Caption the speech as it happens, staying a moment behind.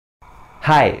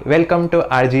Hi, welcome to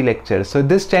RG Lecture. So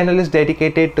this channel is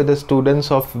dedicated to the students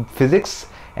of physics,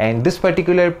 and this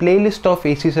particular playlist of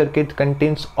AC circuit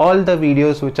contains all the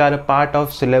videos which are a part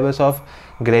of syllabus of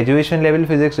graduation level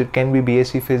physics. It can be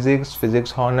BSc Physics,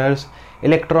 Physics Honors,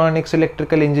 Electronics,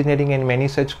 Electrical Engineering and many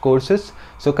such courses.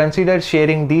 So consider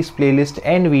sharing these playlists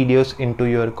and videos into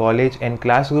your college and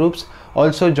class groups.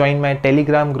 Also join my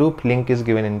Telegram group, link is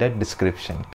given in the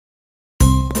description.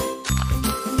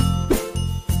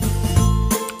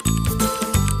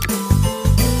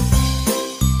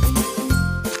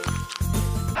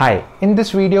 Hi, in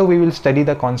this video we will study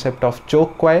the concept of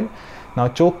choke coil. Now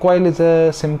choke coil is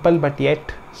a simple but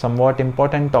yet somewhat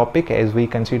important topic as we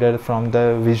consider from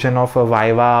the vision of a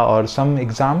Viva or some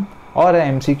exam or a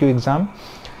MCQ exam.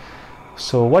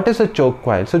 So what is a choke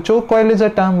coil? So choke coil is a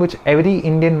term which every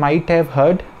Indian might have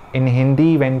heard. In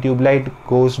Hindi, when tube light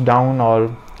goes down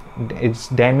or it's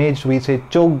damaged, we say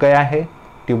choke gaya hai,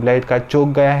 tube light ka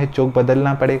choke gaya hai, choke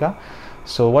badalna padega.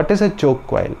 So what is a choke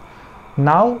coil?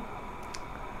 Now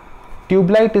tube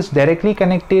light is directly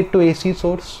connected to AC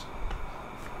source.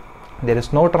 There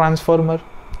is no transformer.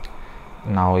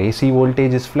 Now AC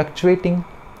voltage is fluctuating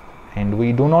and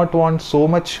we do not want so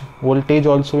much voltage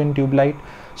also in tube light.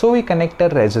 So we connect a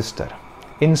resistor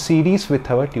in series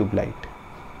with our tube light.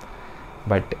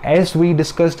 But as we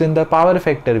discussed in the power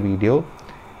factor video,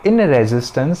 in a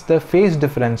resistance the phase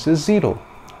difference is 0.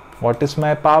 What is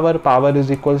my power? Power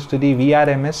is equals to the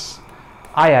Vrms,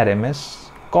 Irms,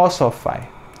 cos of phi.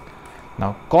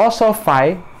 Now cos of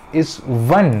phi is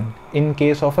 1 in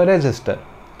case of a resistor,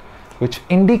 which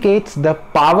indicates the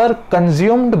power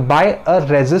consumed by a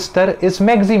resistor is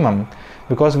maximum,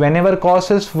 because whenever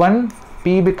cos is 1,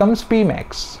 P becomes P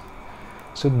max.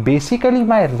 So basically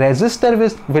my resistor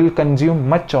will consume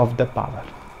much of the power.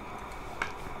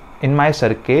 In my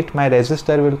circuit, my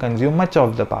resistor will consume much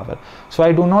of the power. So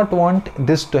I do not want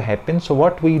this to happen. So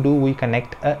what we do, we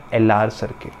connect a LR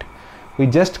circuit. We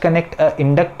just connect a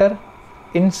inductor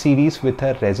in series with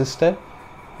a resistor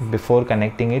before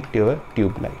connecting it to a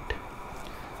tube light.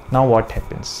 Now what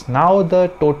happens? Now the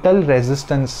total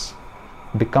resistance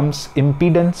becomes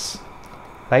impedance,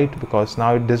 right? Because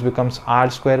now this becomes R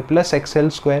square plus XL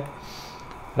square,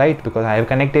 right? Because I have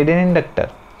connected an inductor.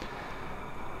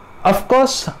 Of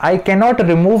course I cannot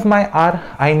remove my R.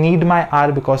 I need my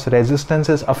R because resistance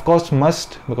is of course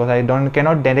must, because I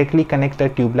cannot directly connect a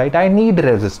tube light. I need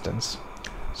resistance.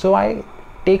 So I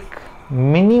take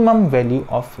minimum value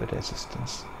of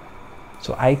resistance.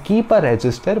 So I keep a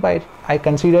resistor, but I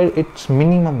consider its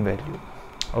minimum value.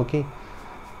 Okay.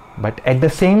 But at the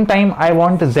same time I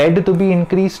want Z to be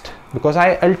increased, because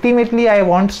ultimately I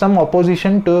want some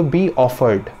opposition to be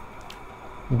offered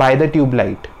by the tube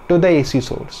light to the AC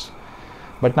source.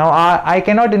 But now I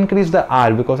cannot increase the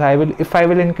R, because if I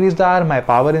will increase the R, my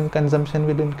power in consumption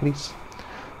will increase.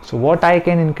 So what I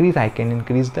can increase? I can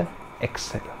increase the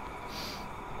XL.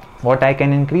 What I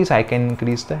can increase? I can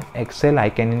increase the XL, I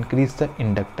can increase the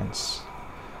inductance.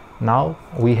 Now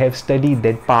we have studied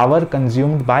that power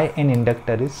consumed by an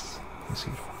inductor is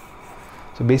 0.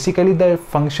 So basically the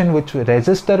function which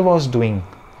resistor was doing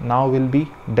now will be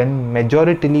done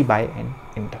majoritarily by an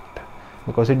inductor,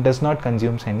 because it does not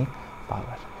consume any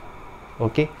power.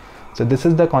 Okay, so this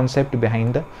is the concept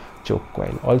behind the choke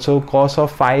coil. Also cos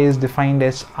of phi is defined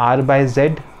as R by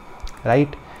Z,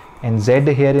 right? And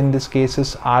Z here in this case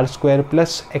is R square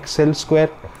plus XL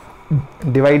square.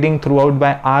 Dividing throughout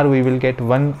by R, we will get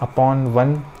 1 upon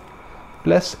 1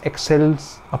 plus XL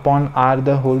upon R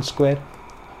the whole square.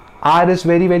 R is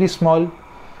very small,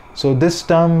 so this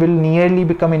term will nearly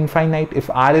become infinite if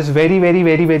R is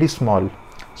very small.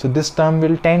 So this term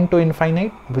will tend to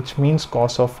infinite, which means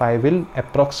cos of phi will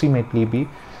approximately be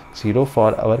 0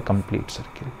 for our complete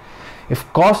circle. If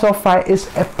cos of phi is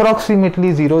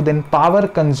approximately 0, then power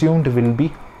consumed will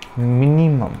be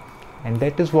minimum, and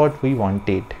that is what we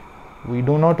wanted. We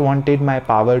do not wanted my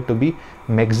power to be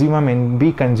maximum and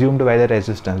be consumed by the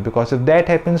resistance, because if that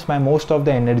happens, my most of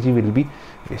the energy will be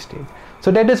wasted. So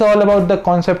that is all about the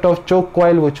concept of choke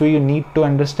coil, which we need to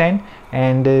understand,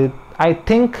 and I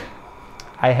think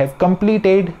I have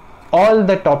completed all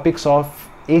the topics of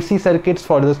AC circuits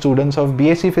for the students of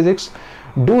BSc Physics.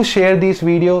 Do share this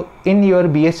video in your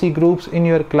BSc groups, in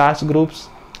your class groups,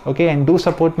 okay, and do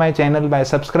support my channel by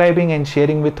subscribing and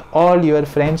sharing with all your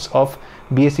friends of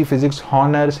BSc Physics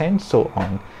Honors and so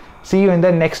on. See you in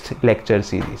the next lecture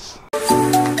series.